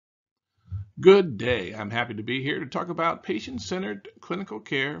Good day. I'm happy to be here to talk about patient-centered clinical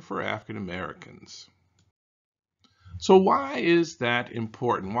care for African Americans. So why is that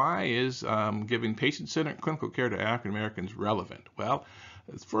important? Why is giving patient-centered clinical care to African Americans relevant? Well,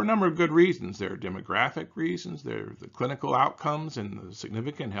 it's for a number of good reasons. There are demographic reasons, there are the clinical outcomes and the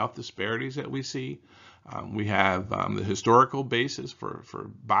significant health disparities that we see. We have the historical basis for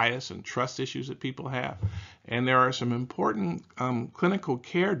bias and trust issues that people have. And there are some important clinical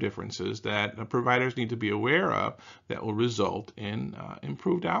care differences that providers need to be aware of that will result in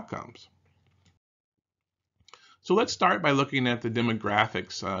improved outcomes. So let's start by looking at the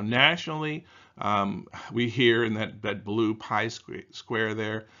demographics. Nationally, we hear in that blue pie square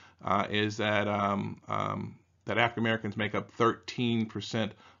there is that that African Americans make up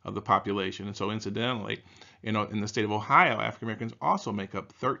 13% of the population. And so incidentally, in the state of Ohio, African Americans also make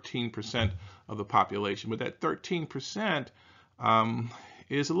up 13% of the population. But that 13%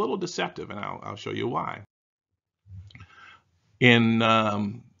 is a little deceptive, and I'll show you why. In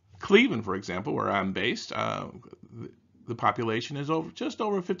Cleveland, for example, where I'm based, the population is just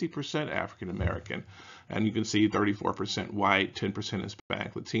over 50% African American, and you can see 34% white, 10%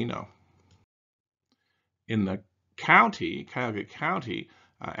 Hispanic Latino. In the county, Cuyahoga County,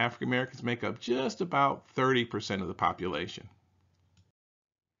 African Americans make up just about 30% of the population.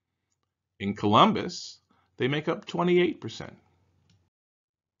 In Columbus, they make up 28%.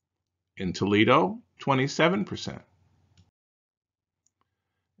 In Toledo, 27%.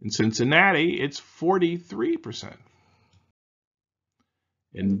 In Cincinnati, it's 43%.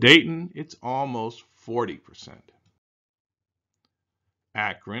 In Dayton, it's almost 40%.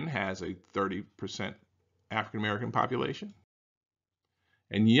 Akron has a 30% African American population.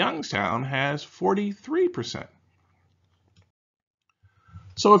 And Youngstown has 43%.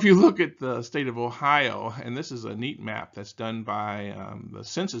 So if you look at the state of Ohio, and this is a neat map that's done by the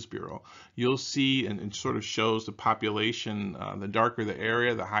Census Bureau, you'll see, and it sort of shows the population, the darker the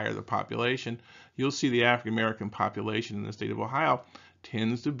area, the higher the population. You'll see the African American population in the state of Ohio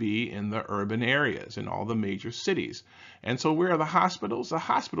tends to be in the urban areas, in all the major cities. And so where are the hospitals? The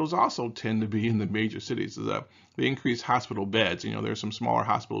hospitals also tend to be in the major cities. The increased hospital beds, there's some smaller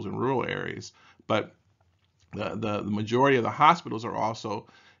hospitals in rural areas, but the majority of the hospitals are also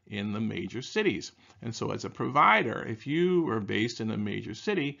in the major cities. And so as a provider, if you are based in a major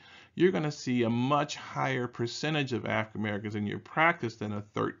city, you're going to see a much higher percentage of African Americans in your practice than a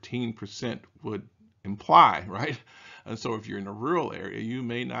 13% would imply, right? And so if you're in a rural area, you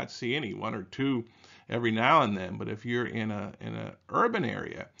may not see any, one or two every now and then. But if you're in an urban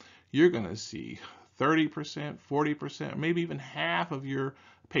area, you're going to see 30%, 40%, maybe even half of your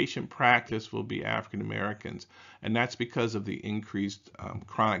patient practice will be African Americans. And that's because of the increased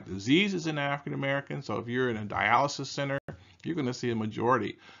chronic diseases in African Americans. So if you're in a dialysis center, you're going to see a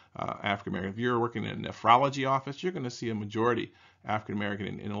majority African American. If you're working in a nephrology office, you're going to see a majority African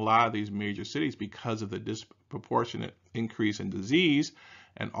American in a lot of these major cities because of the disproportionate increase in disease,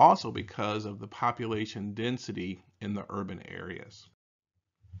 and also because of the population density in the urban areas.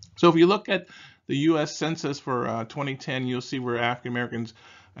 So if you look at the U.S. Census for 2010, you'll see where African Americans,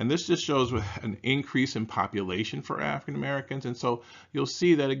 and this just shows an increase in population for African Americans. And so you'll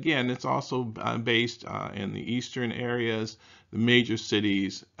see that, again, it's also based in the eastern areas, the major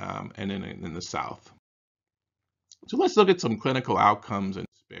cities, and in the South. So let's look at some clinical outcomes and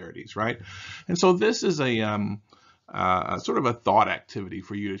disparities, right? And so this is a sort of a thought activity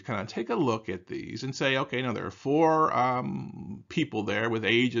for you to kind of take a look at these and say, okay, now there are four people there with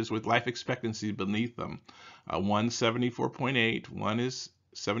ages with life expectancy beneath them. One's 74.8, one is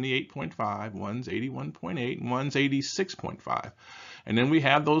 78.5, one's 81.8, and one's 86.5. And then we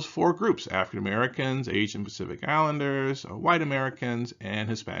have those four groups: African Americans, Asian Pacific Islanders, white Americans, and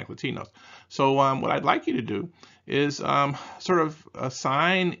Hispanic Latinos. So what I'd like you to do is sort of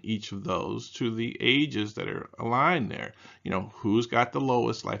assign each of those to the ages that are aligned there. Who's got the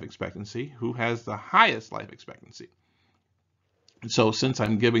lowest life expectancy, who has the highest life expectancy. And so since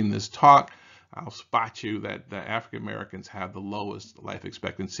I'm giving this talk, I'll spot you that the African Americans have the lowest life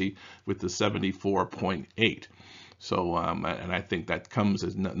expectancy with the 74.8. So, and I think that comes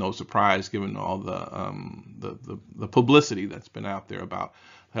as no surprise given all the publicity that's been out there about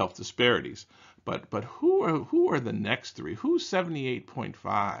health disparities. But who are the next three? Who's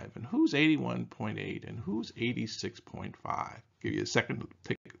 78.5, and who's 81.8, and who's 86.5? Give you a second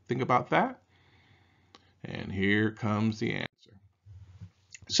to think about that. And here comes the answer.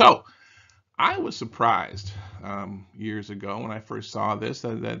 So I was surprised years ago when I first saw this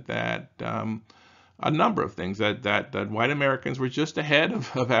that a number of things, that white Americans were just ahead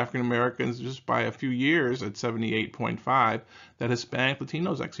of African Americans just by a few years at 78.5, that Hispanic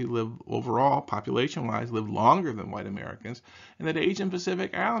Latinos actually live overall, population-wise, live longer than white Americans, and that Asian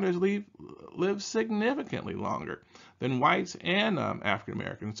Pacific Islanders live significantly longer than whites and African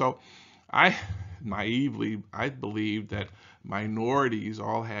Americans. So I believed that minorities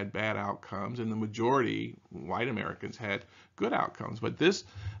all had bad outcomes and the majority, white Americans, had good outcomes. But this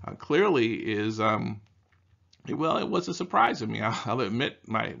clearly is, well, it was a surprise to me. I'll admit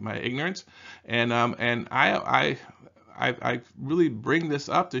my ignorance, and I really bring this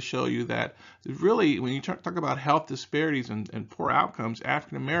up to show you that really, when you talk about health disparities and poor outcomes,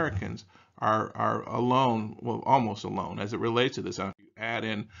 African Americans are alone, well, almost alone as it relates to this. If you add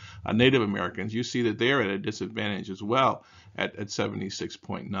in Native Americans, you see that they're at a disadvantage as well at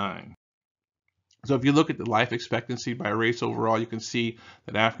 76.9. So if you look at the life expectancy by race overall, you can see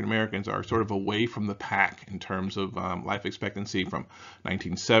that African Americans are sort of away from the pack in terms of life expectancy from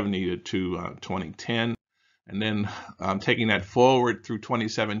 1970 to 2010. And then taking that forward through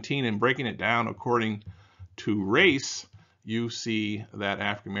 2017 and breaking it down according to race, you see that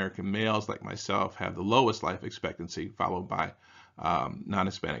African American males like myself have the lowest life expectancy, followed by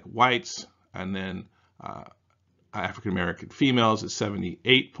non-Hispanic whites, and then African American females at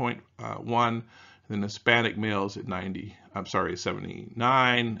 78.1, then Hispanic males at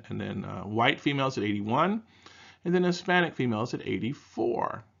 79, and then white females at 81, and then Hispanic females at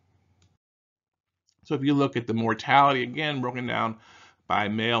 84. So if you look at the mortality, again, broken down by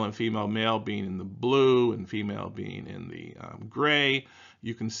male and female, male being in the blue and female being in the gray,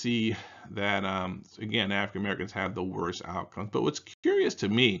 you can see that, again, African Americans have the worst outcomes. But what's curious to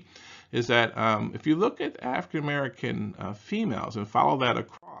me is that if you look at African American females and follow that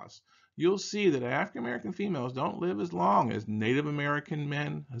across, you'll see that African American females don't live as long as Native American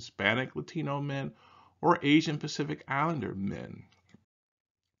men, Hispanic Latino men, or Asian Pacific Islander men.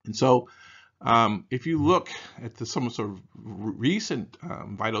 And so if you look at some sort of recent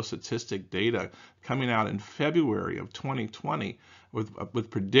vital statistic data coming out in February of 2020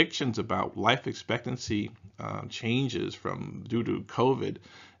 with predictions about life expectancy changes due to COVID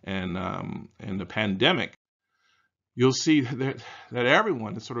and the pandemic, you'll see that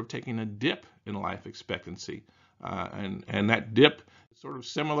everyone is sort of taking a dip in life expectancy, and that dip is sort of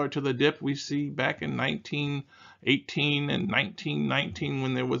similar to the dip we see back in 1918 and 1919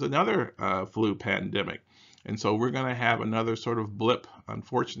 when there was another flu pandemic. And so we're going to have another sort of blip,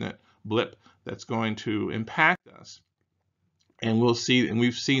 unfortunate blip, that's going to impact us. And we'll see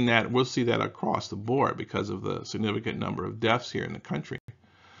that across the board because of the significant number of deaths here in the country.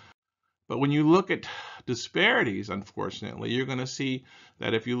 But when you look at disparities, unfortunately, you're going to see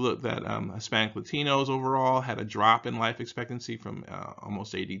that if you look that Hispanic Latinos overall had a drop in life expectancy from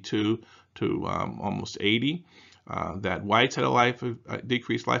almost 82 to almost 80. That whites had a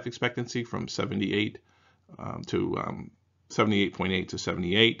decreased life expectancy from 78 to 78.8 to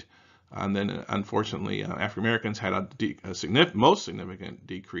 78. And then, unfortunately, African Americans had a most significant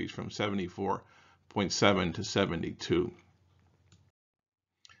decrease from 74.7 to 72.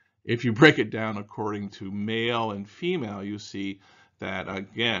 If you break it down according to male and female, you see that,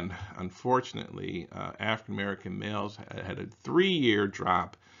 again, unfortunately, African American males had a 3-year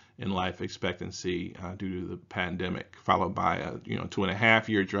drop in life expectancy due to the pandemic, followed by a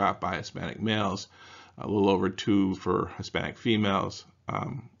 2.5-year drop by Hispanic males, a little over 2 for Hispanic females.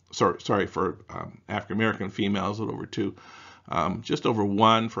 For African American females, a little over 2. Just over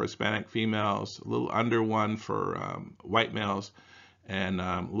 1 for Hispanic females, a little under 1 for white males, and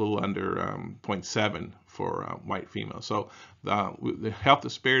a little under 0.7 for white females. So the health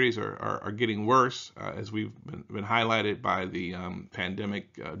disparities are getting worse as we've been highlighted by the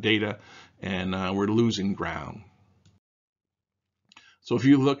pandemic data, and we're losing ground. So if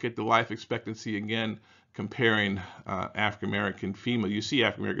you look at the life expectancy again, comparing African American female, you see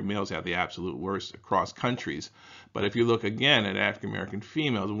African American males have the absolute worst across countries. But if you look again at African American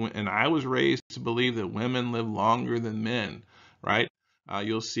females, and I was raised to believe that women live longer than men, right?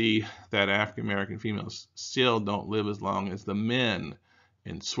 You'll see that African American females still don't live as long as the men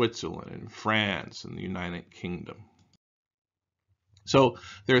in Switzerland and France and the United Kingdom. So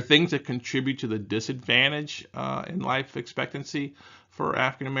there are things that contribute to the disadvantage in life expectancy for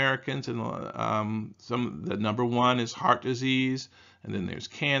African Americans, and the number one is heart disease, and then there's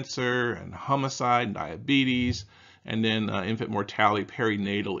cancer and homicide and diabetes, and then infant mortality,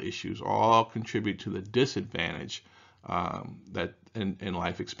 perinatal issues all contribute to the disadvantage that in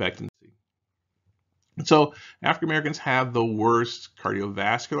life expectancy. And so African Americans have the worst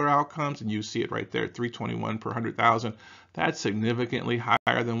cardiovascular outcomes, and you see it right there at 321 per 100,000. That's significantly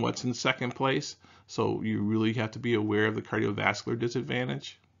higher than what's in second place. So you really have to be aware of the cardiovascular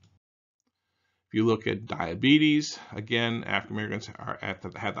disadvantage. If you look at diabetes, again, African Americans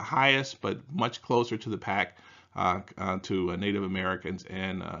have the highest, but much closer to the pack to Native Americans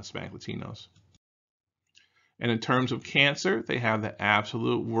and Hispanic Latinos. And in terms of cancer, they have the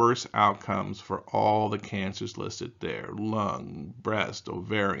absolute worst outcomes for all the cancers listed there: lung, breast,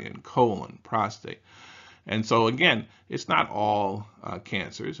 ovarian, colon, prostate. And so again, it's not all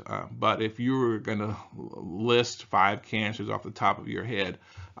cancers, but if you were going to list 5 cancers off the top of your head,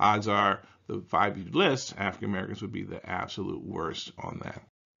 odds are the 5 you list, African Americans would be the absolute worst on that.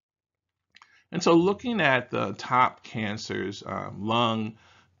 And so looking at the top cancers, lung,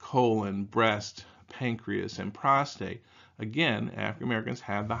 colon, breast, pancreas, and prostate, again, African Americans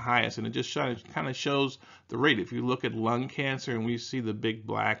have the highest, and it just kind of shows the rate. If you look at lung cancer and we see the big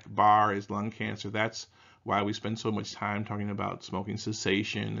black bar is lung cancer, that's why we spend so much time talking about smoking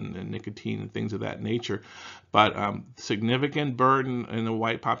cessation and nicotine and things of that nature. But significant burden in the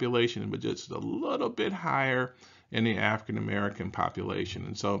white population, but just a little bit higher in the African American population.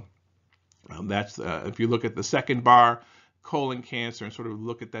 And so that's if you look at the second bar, colon cancer, and sort of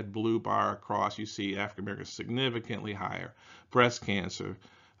look at that blue bar across, you see African Americans significantly higher. Breast cancer,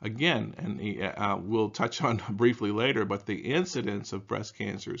 again, and we'll touch on briefly later, but the incidence of breast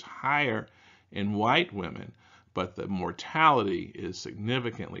cancer is higher in white women, but the mortality is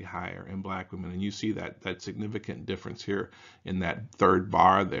significantly higher in black women. And you see that significant difference here in that third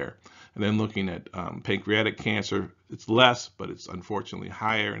bar there. And then looking at pancreatic cancer, it's less, but it's unfortunately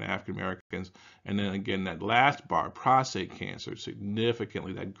higher in African Americans. And then again, that last bar, prostate cancer,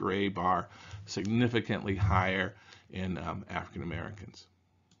 significantly, that gray bar, significantly higher in African Americans.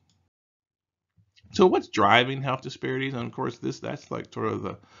 So what's driving health disparities? And of course, that's like sort of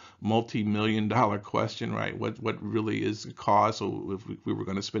the multi-million-dollar question, right? What really is the cause? So if we were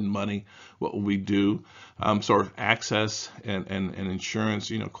going to spend money, what would we do? Sort of access and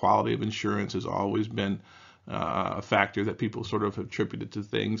insurance, quality of insurance has always been a factor that people sort of have attributed to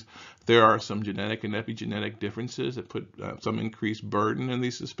things. There are some genetic and epigenetic differences that put some increased burden in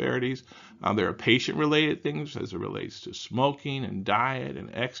these disparities. There are patient-related things as it relates to smoking and diet and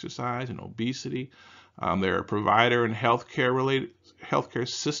exercise and obesity. There are provider and healthcare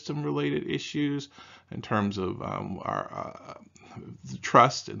system-related issues in terms of our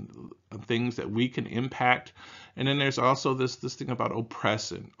trust and things that we can impact. And then there's also this thing about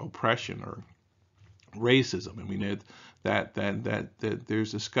oppression or racism. I mean, that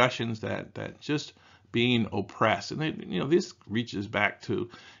there's discussions that just being oppressed, and this reaches back to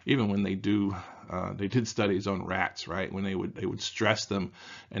even when they did studies on rats, right? When they would stress them,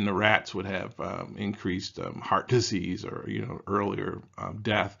 and the rats would have increased heart disease or earlier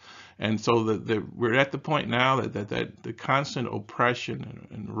death. And so we're at the point now that the constant oppression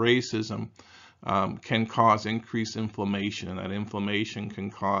and racism can cause increased inflammation, and that inflammation can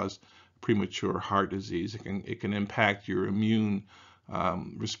cause premature heart disease. It can impact your immune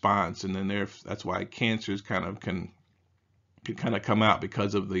response, and then that's why cancers can come out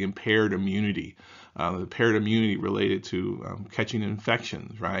because of the impaired immunity, related to catching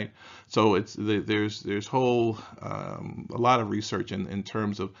infections, right? So there's whole a lot of research in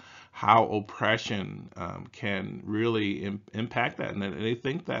terms of how oppression can really impact that, and they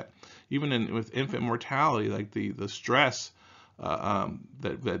think that even with infant mortality, like the stress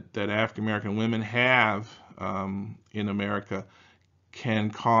that African American women have in America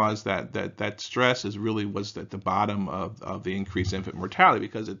can cause that stress was at the bottom of the increased infant mortality,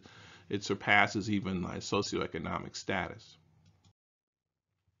 because it surpasses even like socioeconomic status.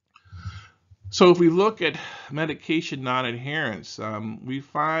 So if we look at medication non-adherence, we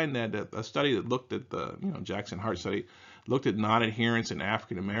find that a study that looked at the Jackson Heart study looked at non-adherence in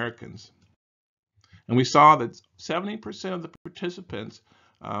African Americans. And we saw that 70% of the participants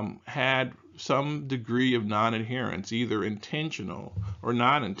had some degree of non-adherence, either intentional or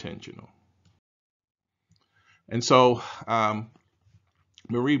non-intentional. And so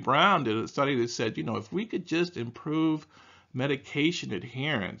Marie Brown did a study that said, if we could just improve medication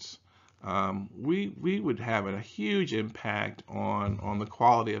adherence, we would have a huge impact on the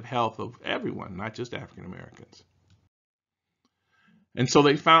quality of health of everyone, not just African Americans. And so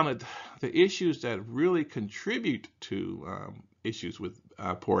they found that the issues that really contribute to issues with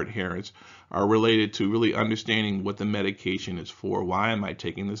poor adherence are related to really understanding what the medication is for. Why am I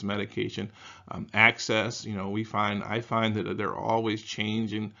taking this medication? Access, I find that they're always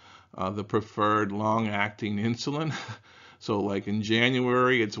changing the preferred long-acting insulin. So like in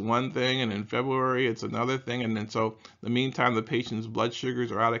January, it's one thing, and in February, it's another thing. And then so in the meantime, the patient's blood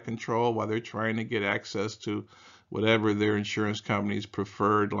sugars are out of control while they're trying to get access to whatever their insurance company's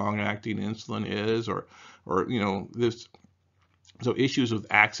preferred long-acting insulin is, or there's so issues with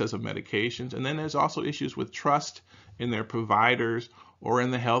access of medications. And then there's also issues with trust in their providers or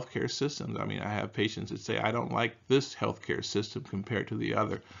in the healthcare systems. I mean, I have patients that say, I don't like this healthcare system compared to the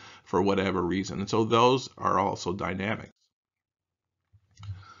other for whatever reason. And so those are also dynamics.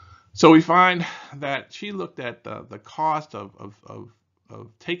 So we find that she looked at the cost of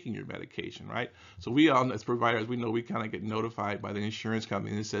taking your medication, right? So we all, as providers, we know we kind of get notified by the insurance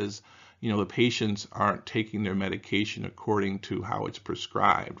company that says, the patients aren't taking their medication according to how it's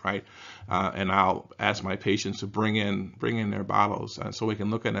prescribed, right? And I'll ask my patients to bring in their bottles so we can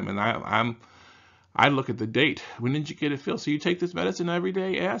look at them. And I look at the date. When did you get it filled? So you take this medicine every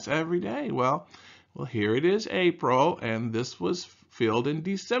day? Yes, every day. Well, here it is, April, and this was filled in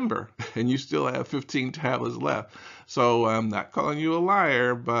December, and you still have 15 tablets left. So I'm not calling you a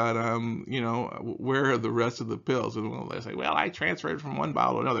liar, but where are the rest of the pills? And they say, well, I transferred from one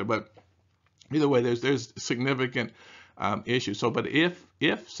bottle to another. But either way, there's significant issues. So, but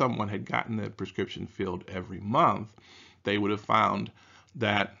if someone had gotten the prescription filled every month, they would have found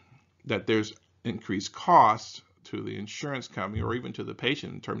that there's increased costs to the insurance company or even to the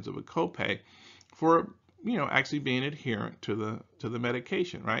patient in terms of a copay for actually being adherent to the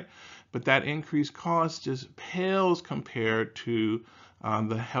medication, right? But that increased cost just pales compared to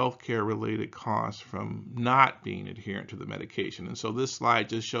the healthcare related costs from not being adherent to the medication. And so this slide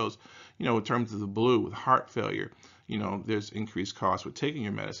just shows, in terms of the blue with heart failure, there's increased costs with taking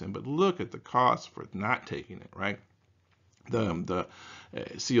your medicine, but look at the cost for not taking it, right? The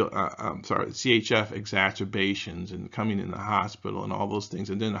CHF exacerbations and coming in the hospital and all those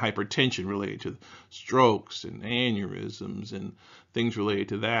things, and then the hypertension related to strokes and aneurysms and things related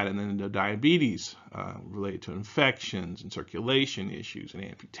to that, and then the diabetes related to infections and circulation issues and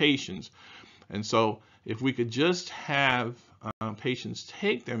amputations. And so if we could just have patients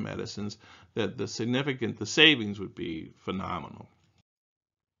take their medicines, that the savings would be phenomenal.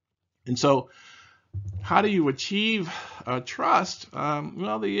 And so how do you achieve trust?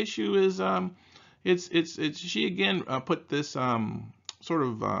 Well, the issue is she again put this sort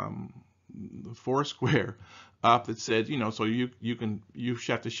of foursquare up that said, so you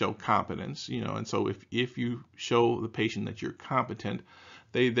have to show competence, and so if you show the patient that you're competent,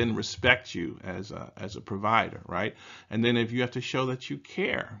 they then respect you as a provider, right? And then if you have to show that you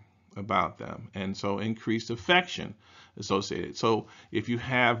care about them, and so increased affection associated. So if you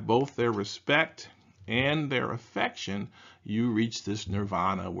have both their respect and their affection, you reach this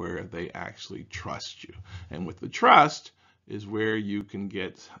nirvana where they actually trust you. And with the trust is where you can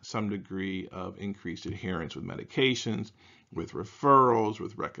get some degree of increased adherence with medications, with referrals,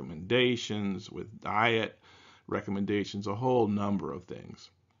 with recommendations, with diet recommendations, a whole number of things.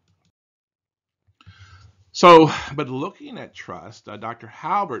 So, but looking at trust, Dr.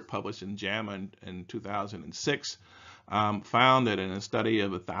 Halbert published in JAMA in 2006, found that in a study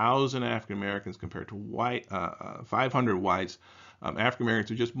of 1,000 African Americans compared to 500 whites, African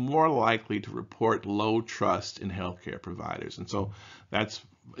Americans are just more likely to report low trust in healthcare providers. And so and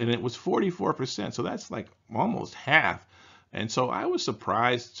it was 44%. So that's like almost half. And so I was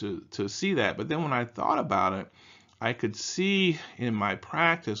surprised to see that. But then when I thought about it, I could see in my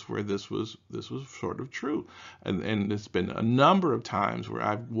practice where this was sort of true. And it's been a number of times where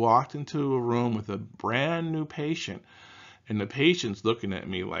I've walked into a room with a brand new patient, and the patient's looking at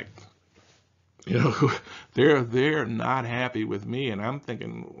me like, they're not happy with me, and I'm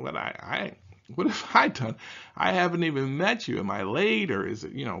thinking, what have I done? I haven't even met you. Am I late, or is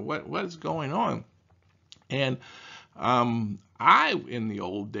it, what's going on? And I, in the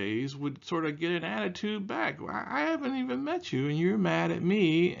old days, would sort of get an attitude back. I haven't even met you, and you're mad at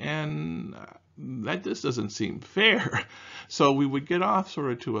me, and that just doesn't seem fair. So we would get off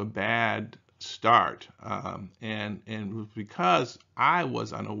sort of to a bad start, and because I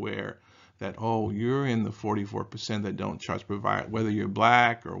was unaware that, oh, you're in the 44% that don't trust providers, whether you're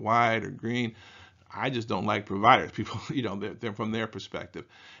black or white or green. I just don't like providers. People, they're from their perspective.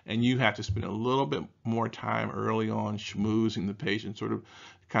 And you have to spend a little bit more time early on schmoozing the patient, sort of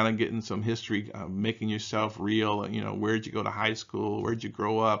kind of getting some history, making yourself real. Where'd you go to high school? Where'd you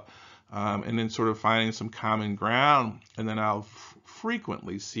grow up? And then sort of finding some common ground. And then I'll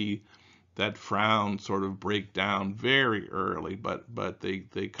frequently see that frown sort of break down very early, but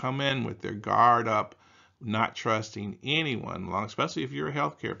they come in with their guard up, not trusting anyone, especially if you're a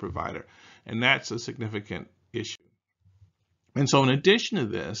healthcare provider. And that's a significant issue. And so in addition to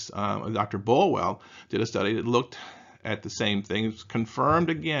this, Dr. Bolwell did a study that looked at the same thing. It's confirmed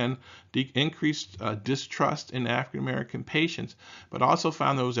again increased distrust in African American patients, but also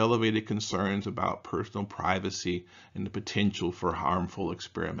found those elevated concerns about personal privacy and the potential for harmful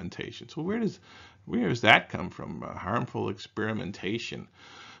experimentation. So where does that come from? Harmful experimentation.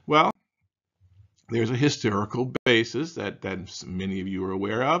 Well, there's a historical basis that many of you are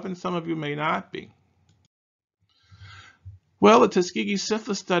aware of, and some of you may not be. Well, the Tuskegee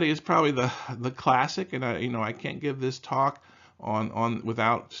syphilis study is probably the classic, and I can't give this talk on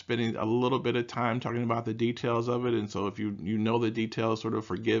without spending a little bit of time talking about the details of it. And so if you know the details, sort of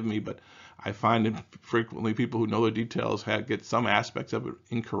forgive me, but I find that frequently people who know the details get some aspects of it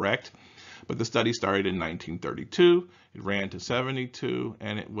incorrect. But the study started in 1932. It ran to 72,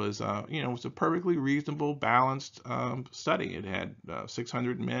 and it was it was a perfectly reasonable, balanced study. It had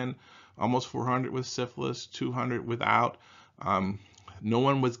 600 men, almost 400 with syphilis, 200 without. No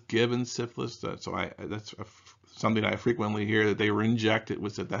one was given syphilis, so that's something I frequently hear, that they were injected.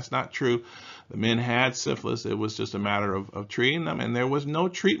 That's not true. The men had syphilis. It was just a matter of treating them, and there was no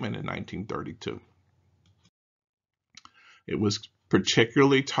treatment in 1932. It was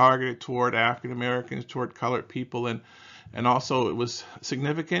particularly targeted toward African Americans, toward colored people, and also it was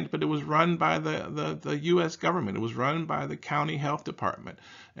significant, but it was run by the U.S. government. It was run by the county health department,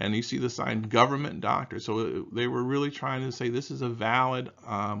 and you see the sign government doctor. So they were really trying to say this is a valid,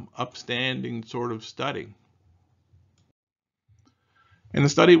 upstanding sort of study. And the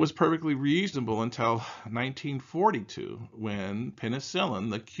study was perfectly reasonable until 1942, when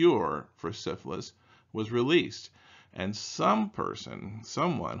penicillin, the cure for syphilis, was released. And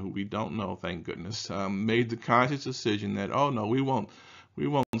someone who we don't know, thank goodness, made the conscious decision that, oh no, we won't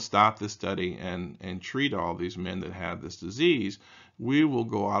stop this study and treat all these men that have this disease. We will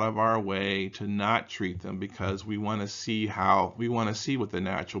go out of our way to not treat them, because we want to see what the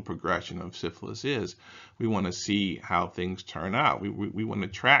natural progression of syphilis is. We want to see how things turn out. We want to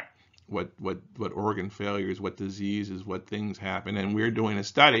track what organ failures, what diseases, what things happen, and we're doing a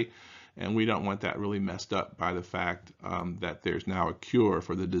study. And we don't want that really messed up by the fact that there's now a cure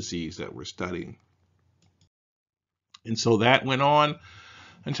for the disease that we're studying. And so that went on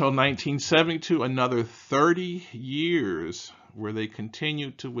until 1972, another 30 years where they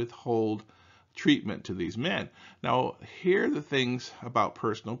continued to withhold treatment to these men. Now, here are the things about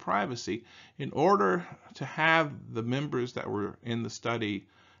personal privacy. In order to have the members that were in the study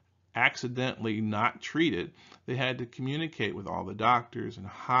accidentally not treated, they had to communicate with all the doctors and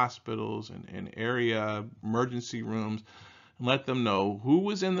hospitals and area emergency rooms and let them know who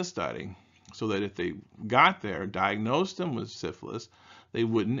was in the study, so that if they got there, diagnosed them with syphilis, they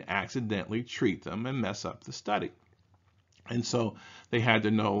wouldn't accidentally treat them and mess up the study. And so they had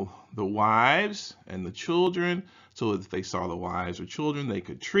to know the wives and the children, so that if they saw the wives or children, they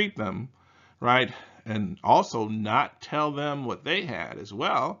could treat them, right? And also not tell them what they had as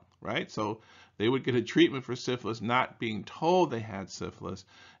well, right? So they would get a treatment for syphilis, not being told they had syphilis,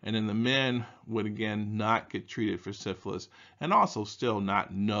 and then the men would again not get treated for syphilis, and also still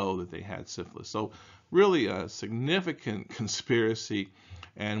not know that they had syphilis. So really a significant conspiracy.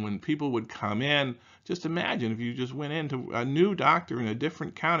 And when people would come in, just imagine if you just went into a new doctor in a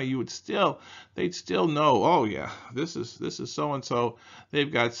different county, they'd still know, oh yeah, this is so and so,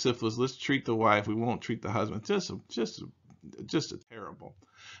 they've got syphilis, let's treat the wife, we won't treat the husband. Just a terrible.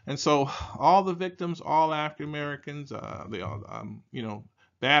 And so all the victims, all African Americans, they all,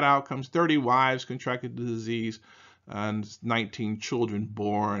 bad outcomes. 30 wives contracted the disease, and 19 children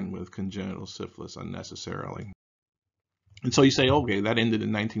born with congenital syphilis unnecessarily. And so you say, okay, that ended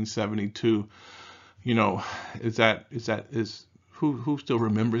in 1972. Who still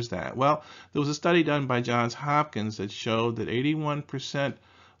remembers that? Well, there was a study done by Johns Hopkins that showed that 81%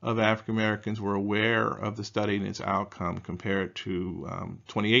 of African Americans were aware of the study and its outcome, compared to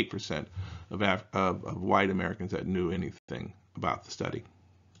 28% of white Americans that knew anything about the study.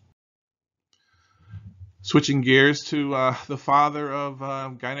 Switching gears to the father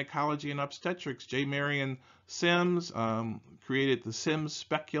of gynecology and obstetrics, J. Marion Sims, created the Sims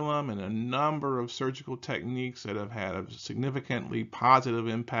speculum and a number of surgical techniques that have had a significantly positive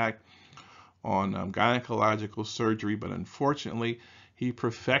impact on gynecological surgery, but unfortunately he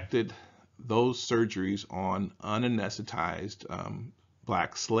perfected those surgeries on unanesthetized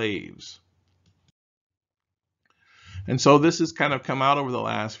black slaves. And so this has kind of come out over the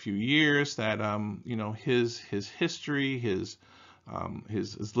last few years that his history, his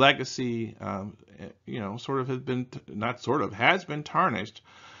legacy, has been tarnished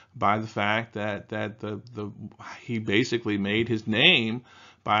by the fact that he basically made his name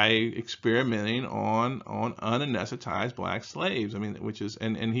by experimenting on unanesthetized black slaves. I mean, which is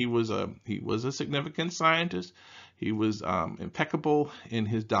and he was a significant scientist. He was impeccable in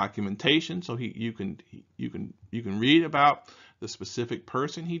his documentation, so you can read about the specific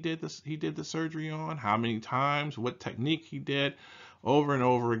person he did the surgery on, how many times, what technique he did, over and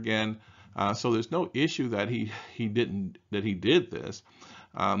over again. So there's no issue that he did this.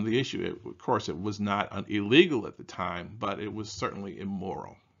 The issue, of course, it was not illegal at the time, but it was certainly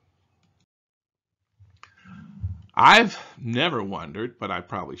immoral. I've never wondered, but I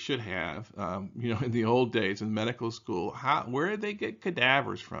probably should have, in the old days in medical school, where did they get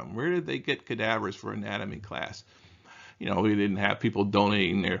cadavers from? Where did they get cadavers for anatomy class? We didn't have people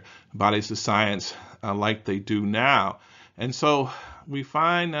donating their bodies to science like they do now. And so we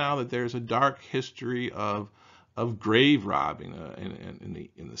find now that there's a dark history of grave robbing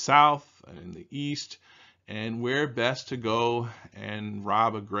in the South and in the East, and where best to go and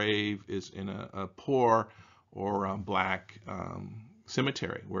rob a grave is in a poor or black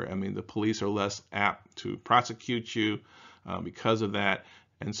cemetery, where the police are less apt to prosecute you because of that.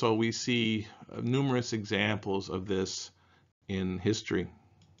 And so we see numerous examples of this in history.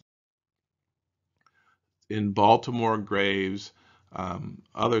 In Baltimore graves,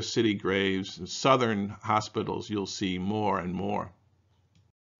 other city graves, southern hospitals, you'll see more and more.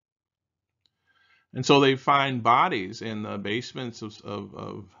 And so they find bodies in the basements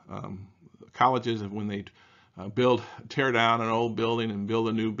of colleges, and when they tear down an old building and build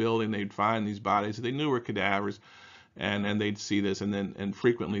a new building, they'd find these bodies that they knew were cadavers, and they'd see this, and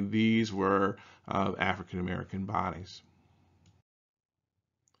frequently these were African American bodies.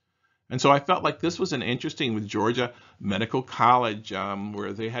 And so I felt like this was an interesting with Georgia Medical College,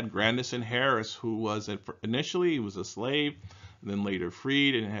 where they had Grandison Harris, who was initially he was a slave, and then later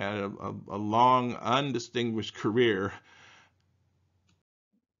freed, and had a long, undistinguished career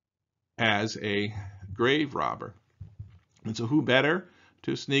as a grave robber. And so who better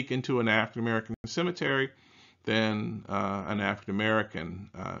to sneak into an African American cemetery than an African American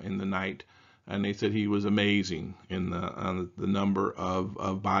in the night? And they said he was amazing in the number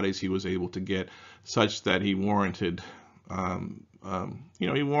of bodies he was able to get, such that he warranted,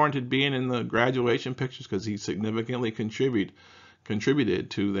 he warranted being in the graduation pictures because he significantly contributed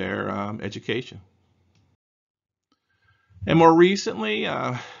to their education. And more recently,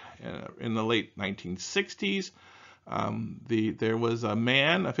 in the late 1960s, there was a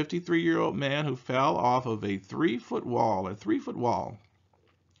man, a 53-year-old man, who fell off of a 3-foot wall.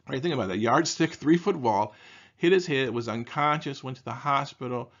 Right, think about that, yardstick 3-foot wall, hit his head, was unconscious, went to the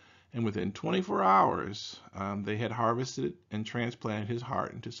hospital, and within 24 hours, they had harvested and transplanted his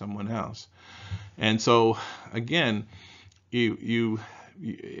heart into someone else. And so, again, if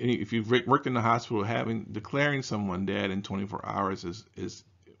you've worked in the hospital, declaring someone dead in 24 hours is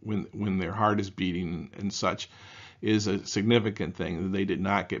when their heart is beating and such, is a significant thing. They did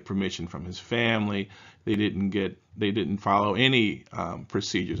not get permission from his family. They didn't follow any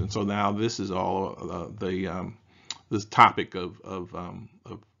procedures, and so now this is all this topic of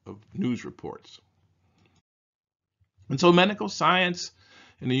news reports. And so medical science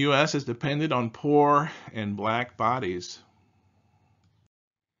in the U.S. has depended on poor and black bodies.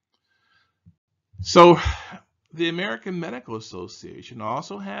 So the American Medical Association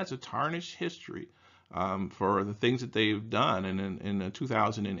also has a tarnished history for the things that they've done. And in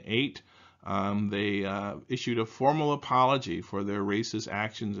 2008, they issued a formal apology for their racist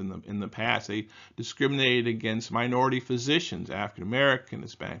actions in the past. They discriminated against minority physicians, African American,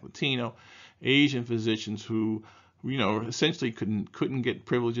 Hispanic, Latino, Asian physicians who, essentially couldn't get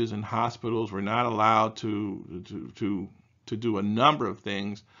privileges in hospitals, were not allowed to do a number of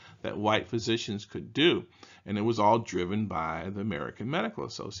things that white physicians could do. And it was all driven by the American Medical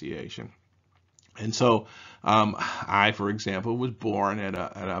Association. And so I, for example, was born at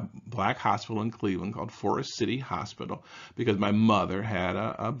a black hospital in Cleveland called Forest City Hospital because my mother had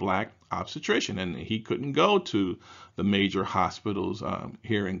a black obstetrician, and he couldn't go to the major hospitals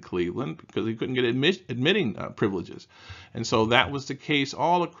here in Cleveland because he couldn't get admitting privileges. And so that was the case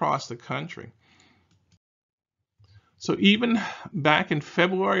all across the country. So even back in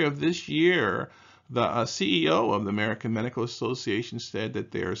February of this year, the CEO of the American Medical Association said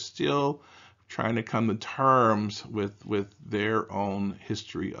that they are still trying to come to terms with their own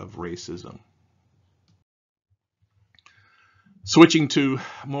history of racism. Switching to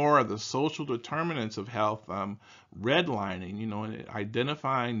more of the social determinants of health, redlining,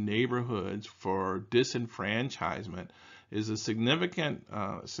 identifying neighborhoods for disenfranchisement is a significant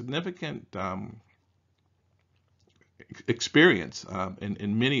experience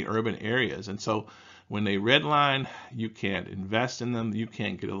in many urban areas. And so When they redline, you can't invest in them. You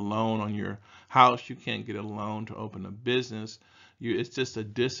can't get a loan on your house. You can't get a loan to open a business. It's just a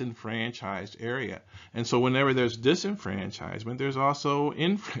disenfranchised area. And so whenever there's disenfranchisement, there's also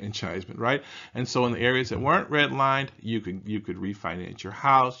enfranchisement, right? And so in the areas that weren't redlined, you could refinance your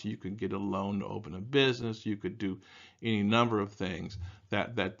house, you could get a loan to open a business, you could do any number of things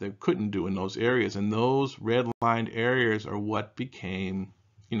that they couldn't do in those areas. And those redlined areas are what became,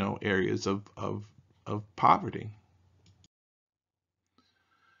 areas of poverty.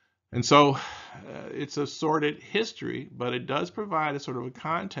 And so it's a sordid history, but it does provide a sort of a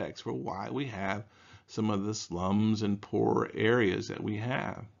context for why we have some of the slums and poor areas that we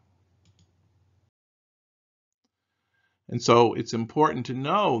have. And so it's important to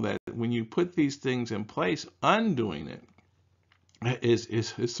know that when you put these things in place, undoing it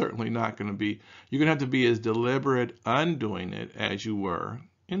is certainly not going to be, you're going to have to be as deliberate undoing it as you were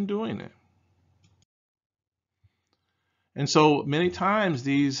in doing it. And so many times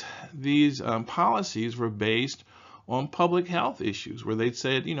these policies were based on public health issues, where they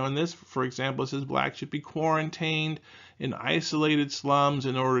said, in this, for example, it says blacks should be quarantined in isolated slums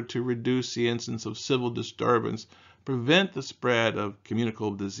in order to reduce the incidence of civil disturbance, prevent the spread of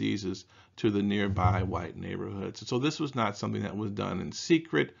communicable diseases to the nearby white neighborhoods. And so this was not something that was done in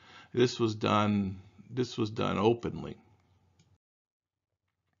secret. This was done openly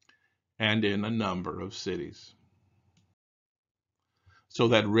and in a number of cities. So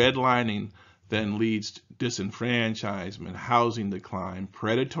that redlining then leads to disenfranchisement, housing decline,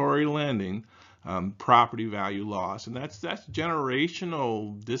 predatory lending, property value loss, and that's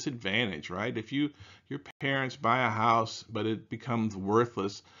generational disadvantage, right? If your parents buy a house but it becomes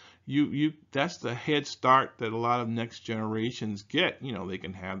worthless, that's the head start that a lot of next generations get. They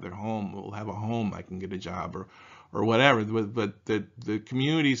can have their home, will have a home, I can get a job or whatever. But the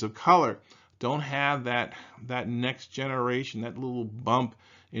communities of color don't have that next generation, that little bump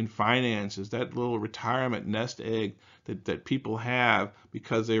in finances, that little retirement nest egg that people have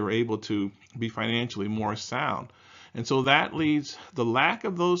because they were able to be financially more sound. And so the lack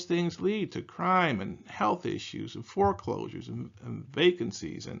of those things lead to crime and health issues and foreclosures and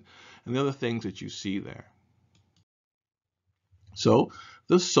vacancies and the other things that you see there. So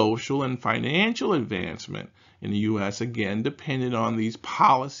the social and financial advancement in the U.S. again depended on these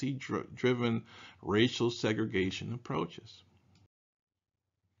policy-driven racial segregation approaches.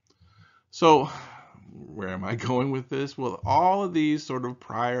 So where am I going with this? Well, all of these sort of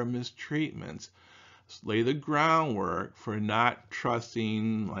prior mistreatments lay the groundwork for not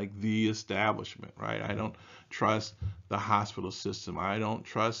trusting like the establishment, right? I don't trust the hospital system. I don't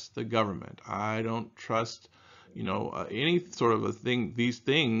trust the government. I don't trust any sort of a thing, these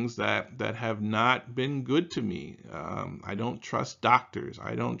things that have not been good to me. I don't trust doctors.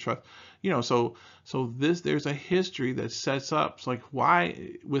 I don't trust, so there's a history that sets up. It's like,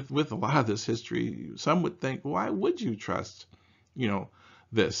 why, with a lot of this history, some would think, why would you trust,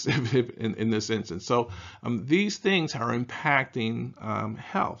 this in this instance? So these things are impacting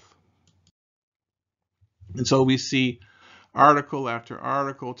health. And so we see article after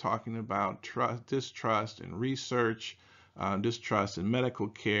article talking about distrust in research, distrust in medical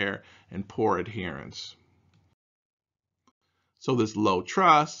care, and poor adherence. So this low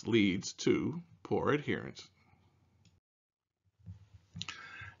trust leads to poor adherence.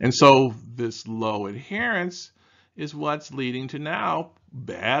 And so this low adherence is what's leading to now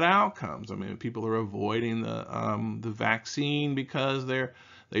bad outcomes. I mean, people are avoiding the vaccine because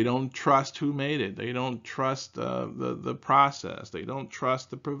they don't trust who made it. They don't trust the process. They don't trust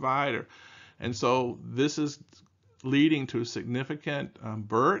the provider. And so this is leading to a significant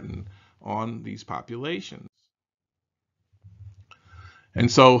burden on these populations. And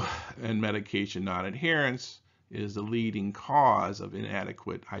so, medication non-adherence is the leading cause of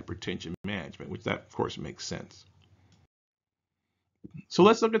inadequate hypertension management, which that, of course, makes sense. So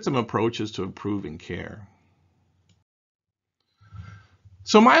let's look at some approaches to improving care.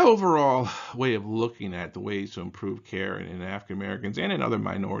 So my overall way of looking at the ways to improve care in African Americans and in other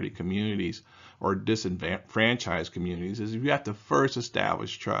minority communities or disenfranchised communities is you have to first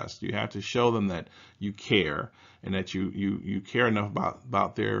establish trust. You have to show them that you care and that you care enough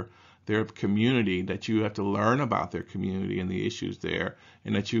about their community, that you have to learn about their community and the issues there,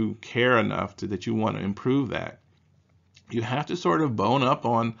 and that you care enough that you want to improve that. You have to sort of bone up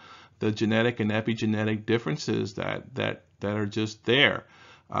on the genetic and epigenetic differences that are just there.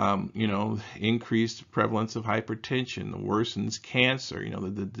 Increased prevalence of hypertension, worsens cancer,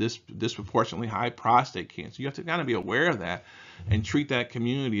 the disproportionately high prostate cancer. You have to kind of be aware of that and treat that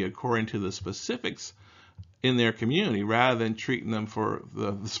community according to the specifics in their community rather than treating them for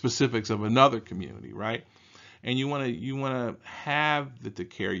the specifics of another community, right? And you want to have that the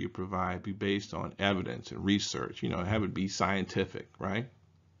care you provide be based on evidence and research, have it be scientific, right?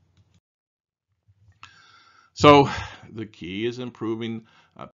 So the key is improving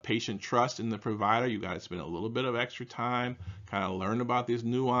patient trust in the provider. You got to spend a little bit of extra time, kind of learn about these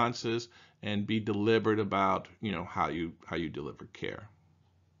nuances, and be deliberate about how you deliver care.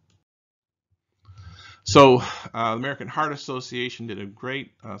 So the American Heart Association did a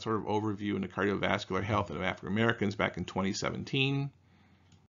great sort of overview into cardiovascular health of African Americans back in 2017.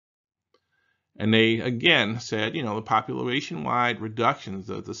 And they, again, said, the population-wide reductions,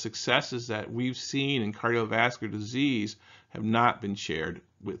 the successes that we've seen in cardiovascular disease have not been shared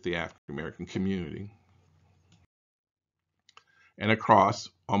with the African American community. And across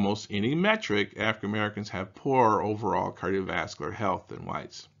almost any metric, African Americans have poorer overall cardiovascular health than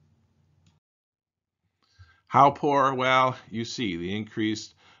whites. How poor? Well, you see the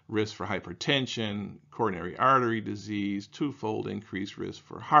increased risk for hypertension, coronary artery disease, twofold increased risk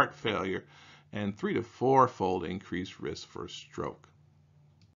for heart failure, and 3 to 4-fold increased risk for stroke.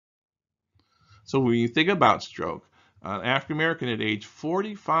 So when you think about stroke, African American at age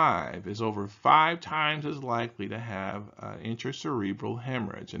 45 is over 5 times as likely to have intracerebral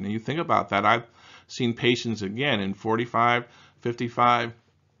hemorrhage. And then you think about that, I've seen patients again in 45, 55,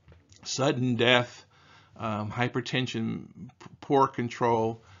 sudden death, hypertension, poor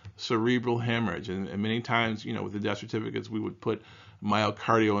control, cerebral hemorrhage, and many times, with the death certificates, we would put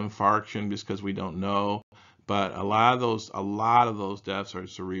myocardial infarction just because we don't know, but a lot of those deaths are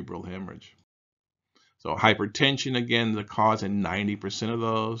cerebral hemorrhage. So hypertension, again, the cause in 90% of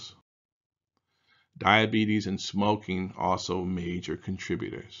those. Diabetes and smoking also major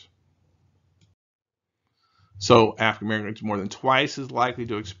contributors. So African Americans are more than twice as likely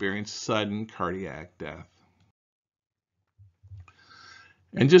to experience sudden cardiac death.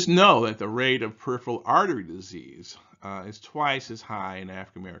 And just know that the rate of peripheral artery disease is twice as high in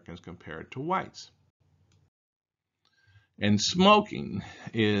African Americans compared to whites. And smoking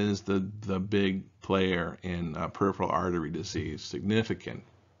is the big player in peripheral artery disease, significant.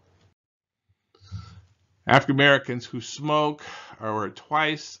 African Americans who smoke are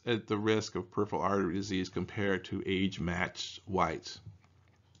twice at the risk of peripheral artery disease compared to age-matched whites.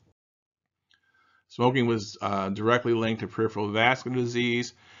 Smoking was directly linked to peripheral vascular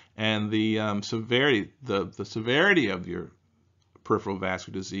disease, and the severity of your peripheral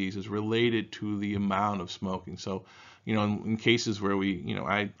vascular disease is related to the amount of smoking. So, in cases where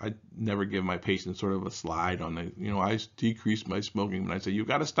I never give my patients sort of a slide on the, I decreased my smoking, and I say, you've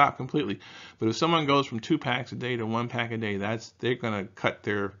got to stop completely. But if someone goes from 2 packs a day to 1 pack a day, they're going to cut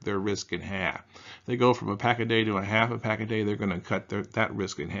their risk in half. If they go from a pack a day to a half a pack a day, they're going to cut that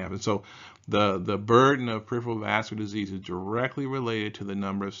risk in half. And so the burden of peripheral vascular disease is directly related to the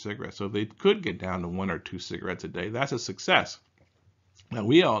number of cigarettes. So if they could get down to 1 or 2 cigarettes a day, that's a success. Now,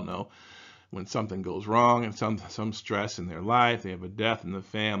 we all know when something goes wrong and some stress in their life, they have a death in the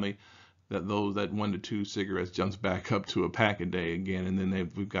family, that 1 to 2 cigarettes jumps back up to a pack a day again, and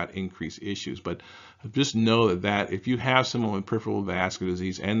then we've got increased issues. But just know that if you have someone with peripheral vascular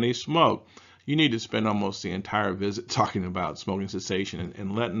disease and they smoke, you need to spend almost the entire visit talking about smoking cessation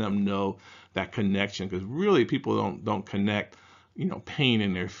and letting them know that connection, because really people don't connect pain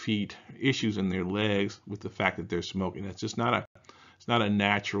in their feet, issues in their legs with the fact that they're smoking. That's just not a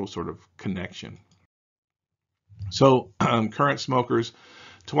natural sort of connection. So current smokers,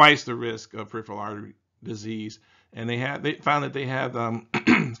 twice the risk of peripheral artery disease, and they found that they have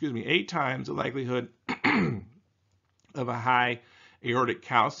 8 times the likelihood of a high aortic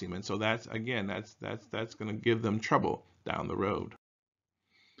calcium, and so that's going to give them trouble down the road.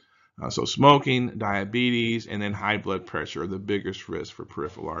 So smoking, diabetes, and then high blood pressure are the biggest risks for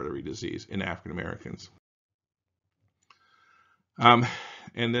peripheral artery disease in African Americans. And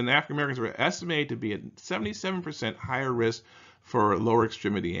then African Americans were estimated to be at 77% higher risk for lower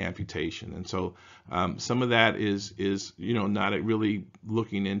extremity amputation. And so some of that is not really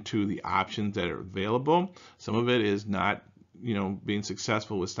looking into the options that are available. Some of it is not being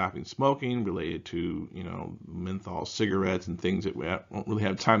successful with stopping smoking, related to menthol cigarettes and things that we won't really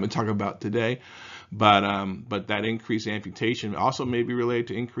have time to talk about today. But that increased amputation also may be related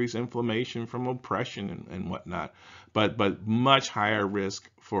to increased inflammation from oppression and whatnot. But much higher risk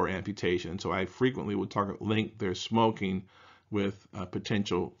for amputation. So I frequently will link their smoking with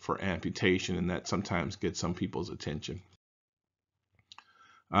potential for amputation, and that sometimes gets some people's attention.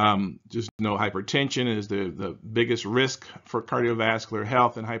 Just know hypertension is the biggest risk for cardiovascular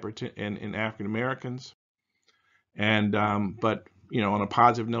health in African Americans. And but on a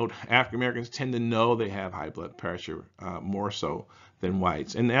positive note, African Americans tend to know they have high blood pressure more so than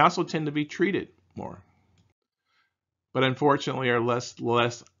whites, and they also tend to be treated more, but unfortunately are less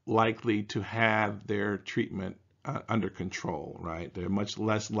likely to have their treatment under control. Right? They're much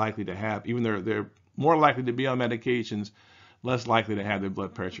less likely to have, even though they're more likely to be on medications, less likely to have their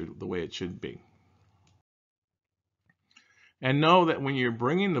blood pressure the way it should be. And know that when you're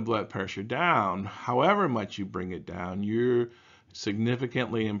bringing the blood pressure down, however much you bring it down, you're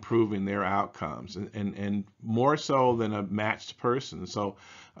significantly improving their outcomes, and more so than a matched person. So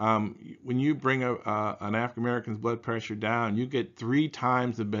when you bring an African American's blood pressure down, you get 3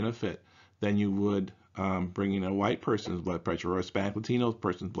 times the benefit than you would bringing a white person's blood pressure or a Hispanic Latino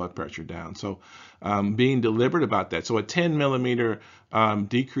person's blood pressure down. So being deliberate about that. So a 10 millimeter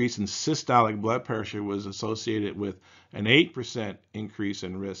decrease in systolic blood pressure was associated with an 8% increase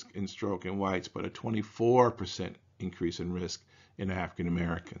in risk in stroke in whites, but a 24% increase in risk in African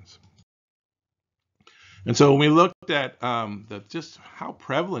Americans. And so when we looked at just how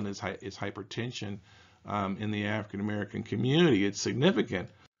prevalent is hypertension in the African American community, it's significant.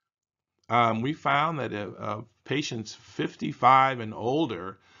 We found that of patients 55 and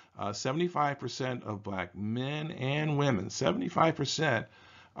older, 75% of Black men and women, 75%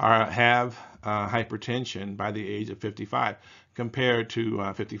 have hypertension by the age of 55, compared to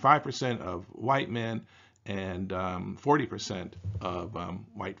 55% of white men and 40% of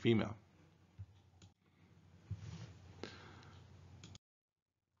white female.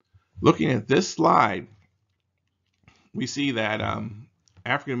 Looking at this slide, we see that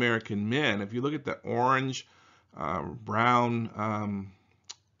African American men, if you look at the orange, brown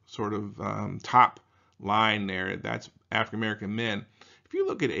sort of top line there, that's African American men. If you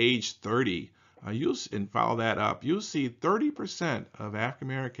look at age 30, and follow that up, you'll see 30% of African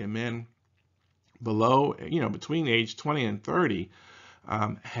American men below, between age 20 and 30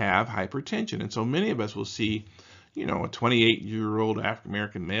 have hypertension. And so many of us will see, a 28-year-old African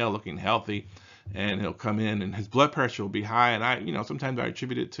American male looking healthy, and he'll come in and his blood pressure will be high. And sometimes I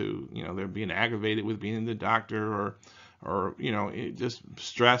attribute it to, they're being aggravated with being in the doctor or just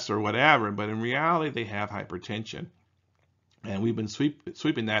stress or whatever. But in reality, they have hypertension. And we've been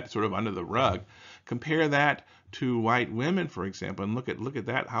sweeping that sort of under the rug. Compare that to white women, for example, and look at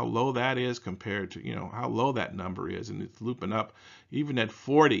that, how low that is compared to, how low that number is. And it's looping up. Even at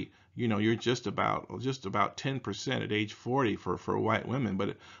 40, you're just about 10% at age 40 for white women.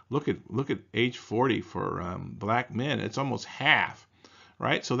 But look at age 40 for Black men. It's almost half,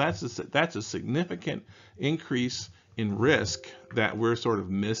 right? So that's a significant increase in risk that we're sort of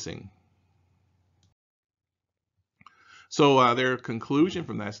missing. So their conclusion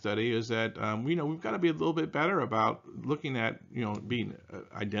from that study is that we've got to be a little bit better about looking at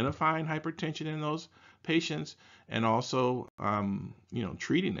identifying hypertension in those patients, and also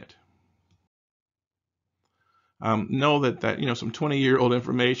treating it. Know that some 20-year-old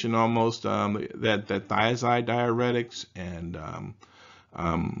information almost, that thiazide diuretics and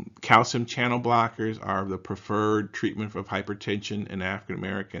calcium channel blockers are the preferred treatment of hypertension in African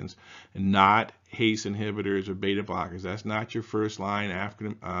Americans, and not ACE inhibitors or beta blockers. That's not your first line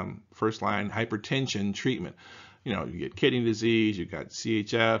hypertension treatment. You get kidney disease, you got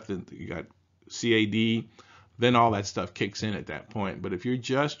CHF, then you got CAD, then all that stuff kicks in at that point. But if you're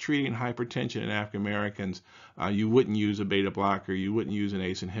just treating hypertension in African Americans, you wouldn't use a beta blocker, you wouldn't use an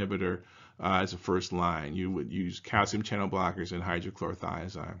ACE inhibitor as a first line. You would use calcium channel blockers and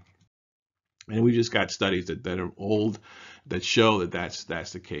hydrochlorothiazide. And we just got studies that are old that show that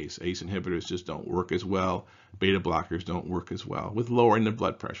that's the case. ACE inhibitors just don't work as well. Beta blockers don't work as well with lowering the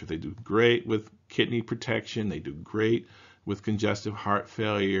blood pressure. They do great with kidney protection. They do great with congestive heart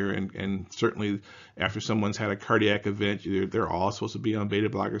failure, and certainly after someone's had a cardiac event, they're all supposed to be on beta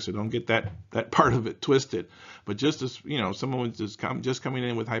blockers, so don't get that part of it twisted. But just as someone was just coming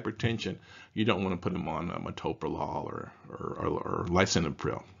in with hypertension, you don't want to put them on metoprolol or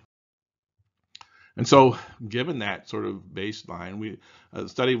lisinopril. And so, given that sort of baseline, a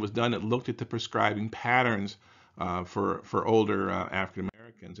study was done that looked at the prescribing patterns for older African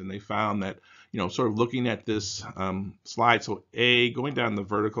Americans, and they found that, sort of looking at this slide, so A, going down the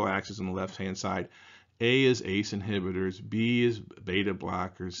vertical axis on the left-hand side, A is ACE inhibitors, B is beta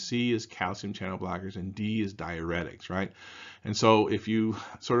blockers, C is calcium channel blockers, and D is diuretics, right? And so if you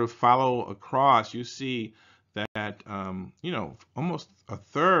sort of follow across, you see that almost a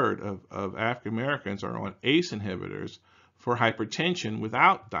third of African Americans are on ACE inhibitors for hypertension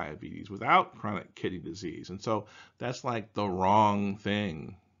without diabetes, without chronic kidney disease. And so that's like the wrong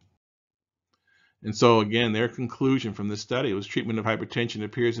thing. And so again, their conclusion from this study was treatment of hypertension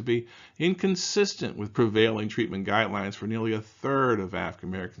appears to be inconsistent with prevailing treatment guidelines for nearly a third of African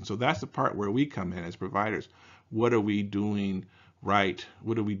Americans. So that's the part where we come in as providers. What are we doing right?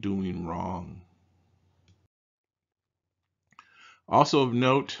 What are we doing wrong? Also of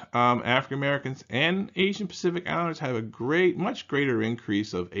note, African Americans and Asian Pacific Islanders have a much greater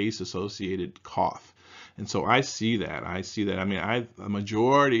increase of ACE-associated cough. And so I see that. I mean, a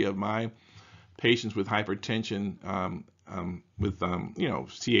majority of my patients with hypertension,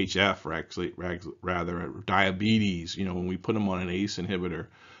 CHF, or actually rather diabetes, when we put them on an ACE inhibitor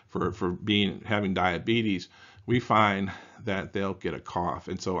for having diabetes, we find that they'll get a cough.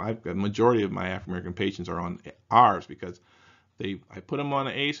 And so a majority of my African American patients are on ours because I put them on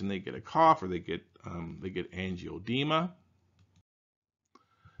an ACE and they get a cough, or they get angioedema,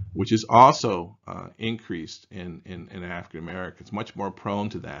 which is also increased in African Americans, much more prone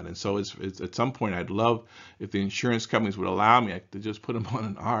to that. And so it's at some point, I'd love if the insurance companies would allow me to just put them on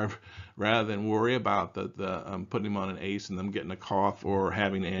an ARB rather than worry about putting them on an ACE and them getting a cough or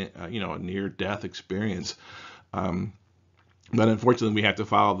having a near-death experience. But unfortunately, we have to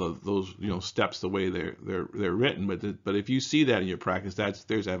follow those steps the way they're written. But if you see that in your practice,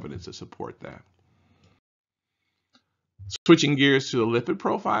 there's evidence to support that. Switching gears to the lipid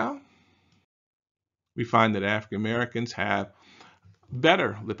profile, we find that African Americans have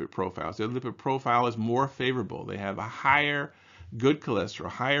better lipid profiles. Their lipid profile is more favorable. They have a higher good cholesterol,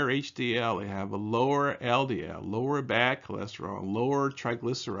 higher HDL. They have a lower LDL, lower bad cholesterol, lower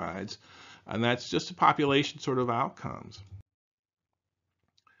triglycerides, and that's just a population sort of outcomes.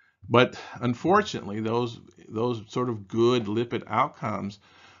 But unfortunately, those sort of good lipid outcomes,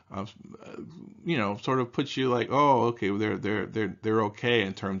 sort of puts you like, oh, okay, they're okay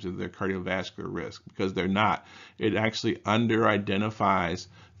in terms of their cardiovascular risk, because they're not. It actually under-identifies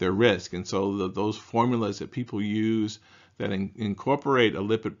their risk, and so those formulas that people use that incorporate a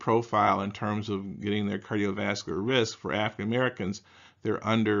lipid profile in terms of getting their cardiovascular risk for African Americans, they're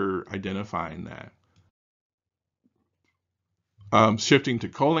under-identifying that. Shifting to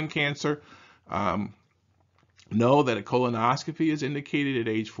colon cancer, know that a colonoscopy is indicated at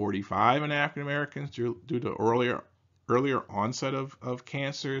age 45 in African Americans due to earlier onset of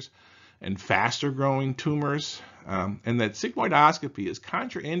cancers and faster growing tumors, and that sigmoidoscopy is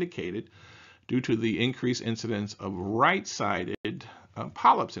contraindicated due to the increased incidence of right-sided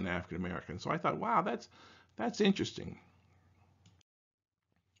polyps in African Americans. So I thought, wow, that's interesting.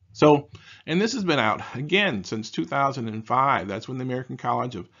 So, and this has been out again since 2005. That's when the American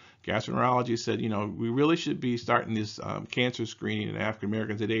College of Gastroenterology said, we really should be starting this cancer screening in African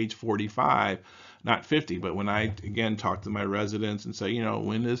Americans at age 45, not 50. But when I again talk to my residents and say,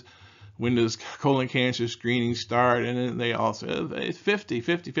 when does colon cancer screening start? And then they all say it's 50.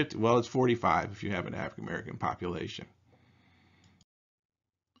 Well, it's 45 if you have an African American population.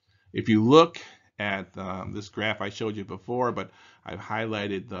 If you look at this graph I showed you before, but I've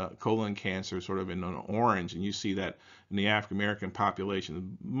highlighted the colon cancer sort of in an orange, and you see that in the African American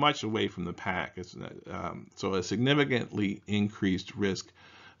population, much away from the pack. So a significantly increased risk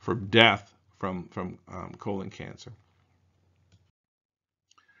for death from colon cancer.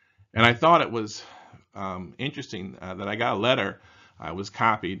 And I thought it was interesting that I got a letter. I was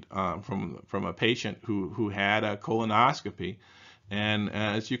copied from a patient who had a colonoscopy. And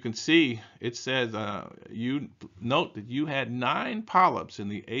as you can see, it says, you note that you had 9 polyps in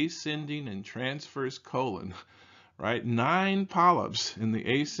the ascending and transverse colon, right? 9 polyps in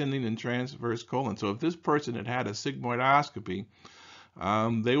the ascending and transverse colon. So if this person had had a sigmoidoscopy,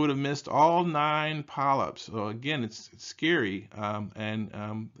 they would have missed all 9 polyps. So again, it's scary, and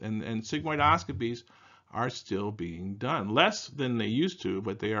sigmoidoscopies are still being done. Less than they used to,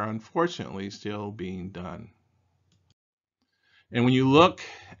 but they are unfortunately still being done. And when you look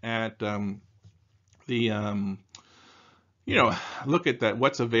at look at that,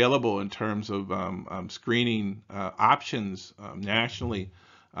 what's available in terms of screening options nationally,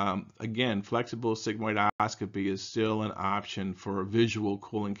 again, flexible sigmoidoscopy is still an option for visual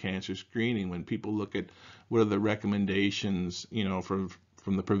colon cancer screening. When people look at what are the recommendations,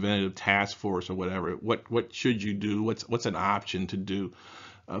 from the preventative task force or whatever, what should you do? What's an option to do?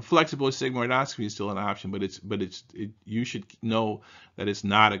 Flexible sigmoidoscopy is still an option, but you should know that it's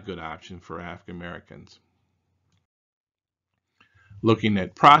not a good option for African Americans. Looking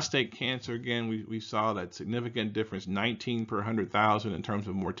at prostate cancer, again, we saw that significant difference, 19 per 100,000 in terms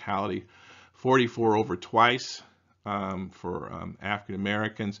of mortality, 44 over twice for African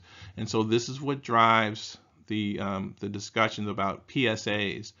Americans. And so this is what drives the discussions about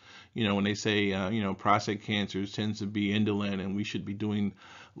PSAs. When they say prostate cancer tends to be indolent and we should be doing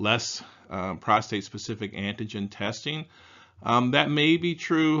less prostate-specific antigen testing. That may be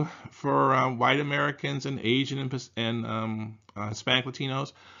true for white Americans and Asian and Hispanic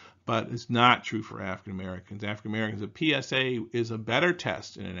Latinos, but it's not true for African Americans. African Americans, a PSA is a better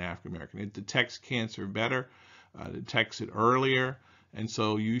test in an African American. It detects cancer better, detects it earlier, and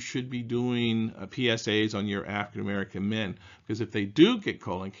so you should be doing PSAs on your African American men, because if they do get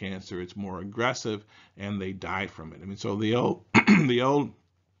colon cancer, it's more aggressive and they die from it. I mean, so the old the old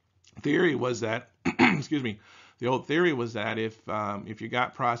theory was that excuse me. The old theory was that if you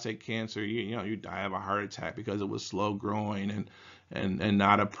got prostate cancer, you die of a heart attack because it was slow growing and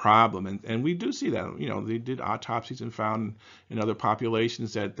not a problem. And we do see that. They did autopsies and found in other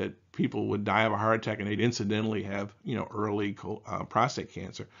populations that people would die of a heart attack and they'd incidentally have early prostate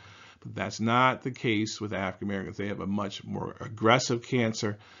cancer. But that's not the case with African Americans. They have a much more aggressive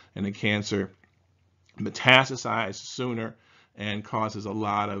cancer, and the cancer metastasizes sooner and causes a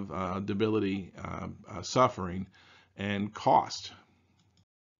lot of debility, suffering, and cost.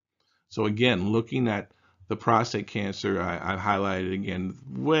 So again, looking at the prostate cancer, I've highlighted again,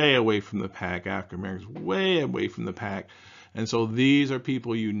 way away from the pack. African Americans, way away from the pack. And so these are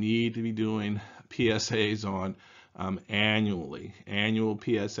people you need to be doing PSAs on annually. Annual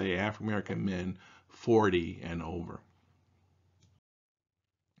PSA, African American men 40 and over.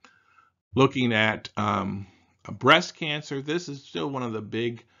 Looking at breast cancer, this is still one of the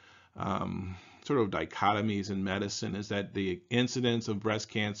big sort of dichotomies in medicine, is that the incidence of breast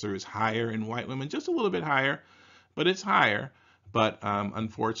cancer is higher in white women, just a little bit higher, but it's higher. But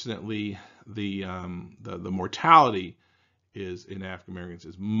unfortunately, the mortality is in African Americans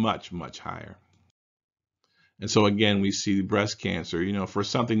is much, much higher. And so again, we see breast cancer, for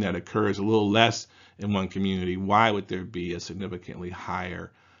something that occurs a little less in one community, why would there be a significantly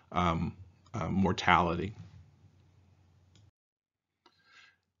higher mortality?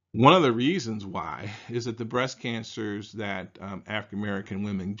 One of the reasons why is that the breast cancers that African American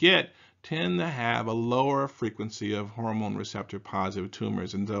women get tend to have a lower frequency of hormone receptor positive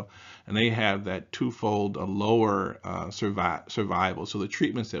tumors, and they have that twofold a lower survival. So the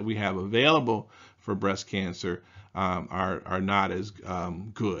treatments that we have available for breast cancer are not as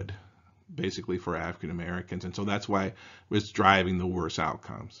good, basically, for African Americans, and so that's why it's driving the worst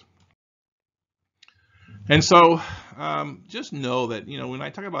outcomes. And so just know that, when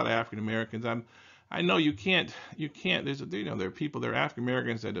I talk about African Americans, I know you can't, there are people, there are African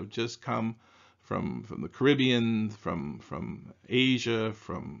Americans that have just come from the Caribbean, from Asia,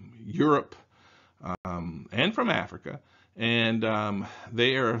 from Europe, and from Africa. And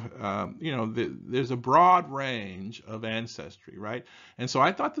they are, there's a broad range of ancestry, right? And so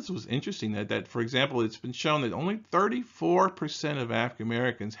I thought this was interesting that for example, it's been shown that only 34% of African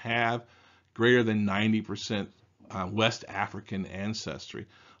Americans have greater than 90% West African ancestry.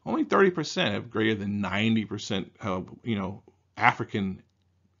 Only 30% have greater than 90% African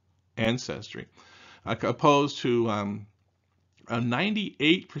ancestry, opposed to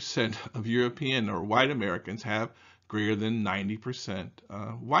 98% of European or white Americans have greater than 90%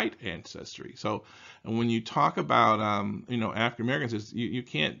 white ancestry. So, and when you talk about African Americans, you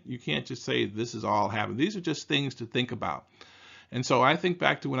can't just say this is all happening. These are just things to think about. And so I think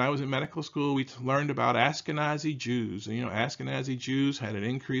back to when I was in medical school, we learned about Ashkenazi Jews. And, Ashkenazi Jews had an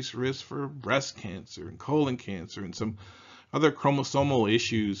increased risk for breast cancer and colon cancer and some other chromosomal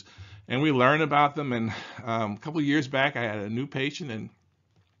issues. And we learned about them. And a couple of years back, I had a new patient, and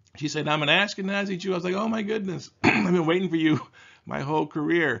she said, "I'm an Ashkenazi Jew." I was like, "Oh my goodness, I've been waiting for you my whole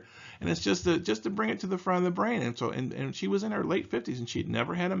career." And it's just to bring it to the front of the brain. And so, and she was in her late 50s, and she'd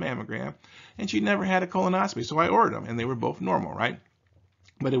never had a mammogram, and she'd never had a colonoscopy. So I ordered them, and they were both normal, right?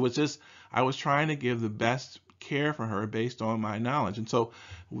 But it was just, I was trying to give the best care for her based on my knowledge. And so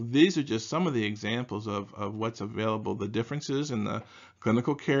these are just some of the examples of what's available, the differences in the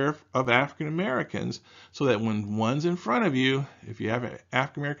clinical care of African Americans, so that when one's in front of you, if you have an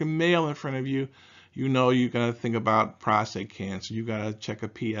African American male in front of you, you got to think about prostate cancer. You got to check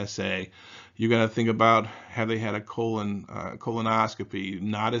a PSA. You got to think about, have they had a colonoscopy,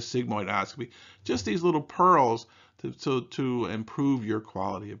 not a sigmoidoscopy. Just these little pearls to improve your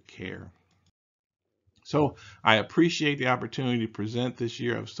quality of care. So I appreciate the opportunity to present this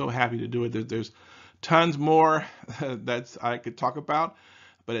year. I'm so happy to do it. There's tons more that I could talk about,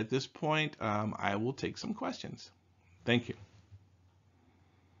 but at this point, I will take some questions. Thank you.